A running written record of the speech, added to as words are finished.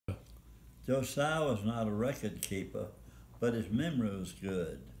Josiah was not a record keeper, but his memory was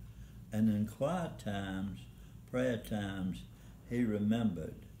good, and in quiet times, prayer times, he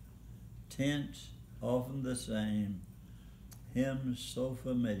remembered. Tense, often the same, hymns so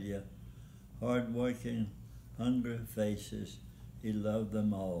familiar, hard-working, hungry faces, he loved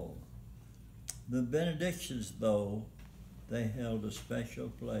them all. The benedictions, though, they held a special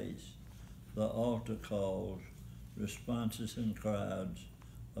place. The altar calls, responses in crowds,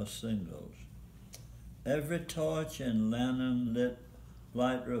 or singles. Every torch and lantern lit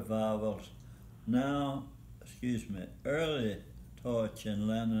light revivals, early torch and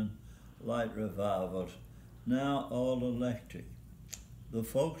lantern light revivals, now all electric. The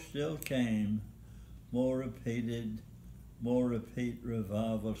folks still came, more repeat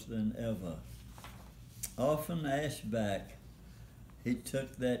revivals than ever. Often asked back, he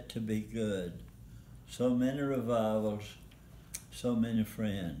took that to be good. So many revivals, so many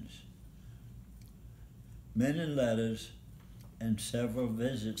friends. Many letters and several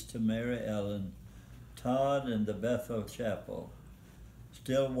visits to Mary Ellen, Todd, and the Bethel Chapel.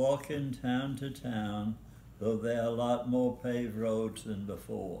 Still walking town to town, though there are a lot more paved roads than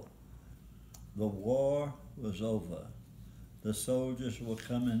before. The war was over. The soldiers were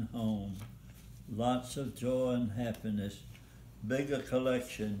coming home. Lots of joy and happiness. Bigger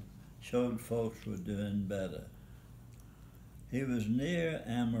collection showed folks were doing better. He was near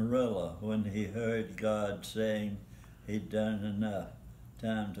Amarillo when he heard God saying he'd done enough,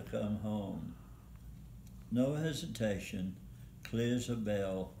 time to come home. No hesitation, clears a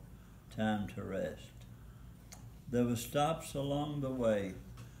bell, time to rest. There were stops along the way,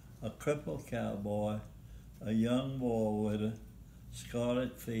 a crippled cowboy, a young war widow,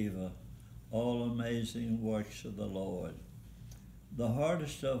 scarlet fever, all amazing works of the Lord. The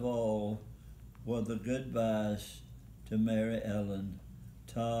hardest of all were the goodbyes to Mary Ellen,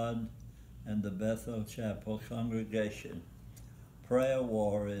 Todd, and the Bethel Chapel congregation, prayer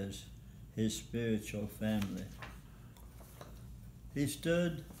warriors, his spiritual family. He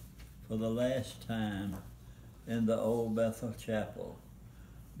stood for the last time in the old Bethel Chapel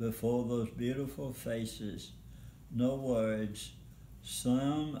before those beautiful faces, no words.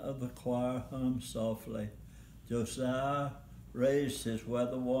 Some of the choir hummed softly. Josiah raised his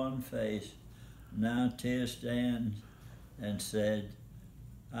weather-worn face, now tear-stained, and said,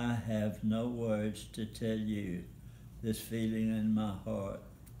 I have no words to tell you this feeling in my heart,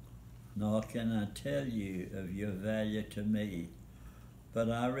 nor can I tell you of your value to me, but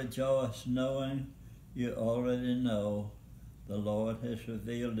I rejoice knowing you already know the Lord has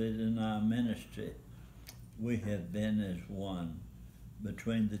revealed it in our ministry. We have been as one.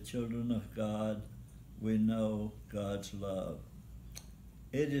 Between the children of God, we know God's love.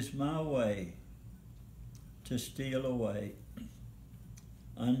 It is my way to steal away,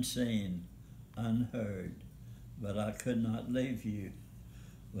 unseen, unheard, but I could not leave you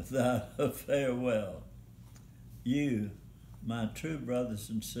without a farewell. You, my true brothers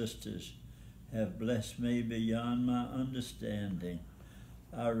and sisters, have blessed me beyond my understanding.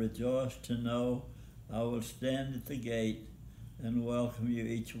 I rejoice to know I will stand at the gate and welcome you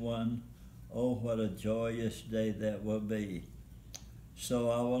each one. Oh, what a joyous day that will be. So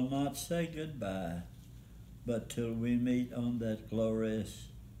I will not say goodbye, but till we meet on that glorious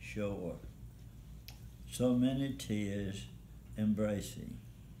shore. So many tears embracing.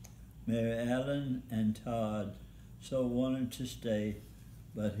 Mary Ellen and Todd so wanted to stay,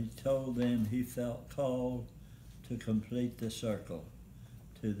 but he told them he felt called to complete the circle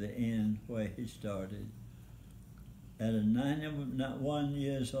to the end where he started. At a 91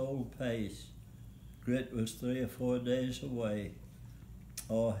 years old pace, Grit was 3 or 4 days away,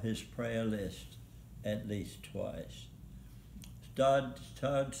 or his prayer list at least twice.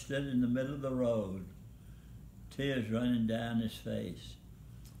 Todd stood in the middle of the road, tears running down his face,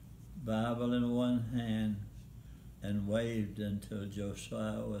 Bible in one hand, and waved until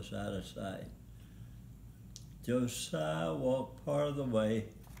Josiah was out of sight. Josiah walked part of the way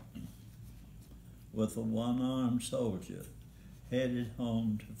with a one-armed soldier headed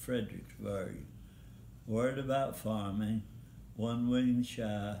home to Fredericksburg, worried about farming, one wing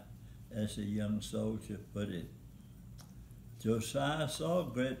shy, as the young soldier put it. Josiah saw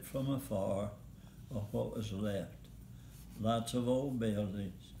Grit from afar, or what was left. Lots of old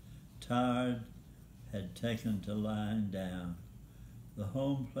buildings, tired, had taken to lying down. The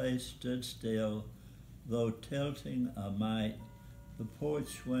home place stood still, though tilting a mite, the porch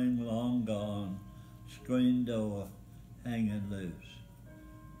swing long gone, screen door hanging loose.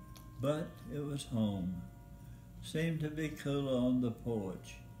 But it was home. Seemed to be cooler on the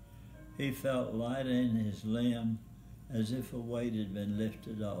porch. He felt lighter in his limb, as if a weight had been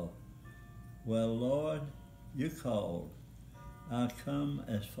lifted off. Well, Lord, you called. I'll come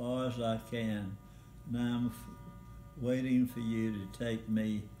as far as I can. Now I'm waiting for you to take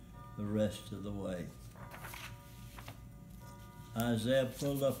me the rest of the way. Isaiah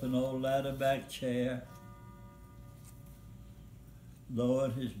pulled up an old ladder-back chair,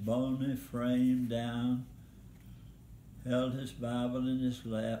 lowered his bony frame down, held his Bible in his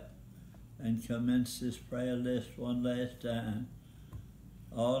lap, and commenced his prayer list one last time.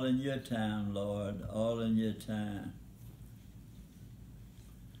 All in your time, Lord, all in your time.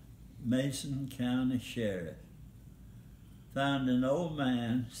 Mason County Sheriff found an old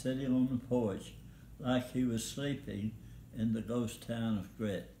man sitting on the porch like he was sleeping in the ghost town of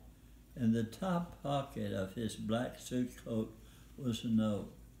Grit. In the top pocket of his black suit coat was a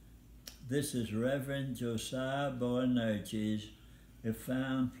note. This is Reverend Josiah Boanerges. If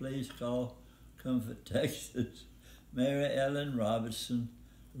found, please call Comfort, Texas. Mary Ellen Robertson,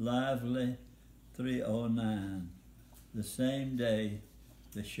 Lively 309. The same day,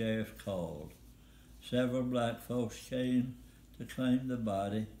 the sheriff called. Several black folks came to claim the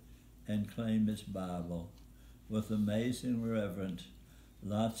body and claim his Bible. With amazing reverence,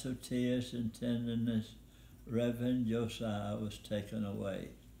 lots of tears and tenderness, Reverend Josiah was taken away.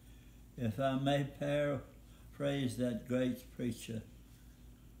 If I may paraphrase that great preacher,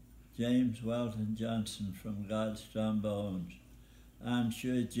 James Weldon Johnson from God's Trombones, I'm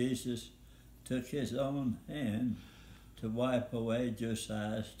sure Jesus took his own hand to wipe away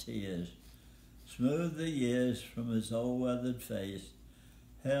Josiah's tears, smoothed the years from his old weathered face,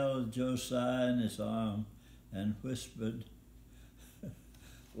 held Josiah in his arm, and whispered,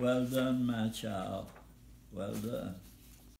 well done, my child, well done.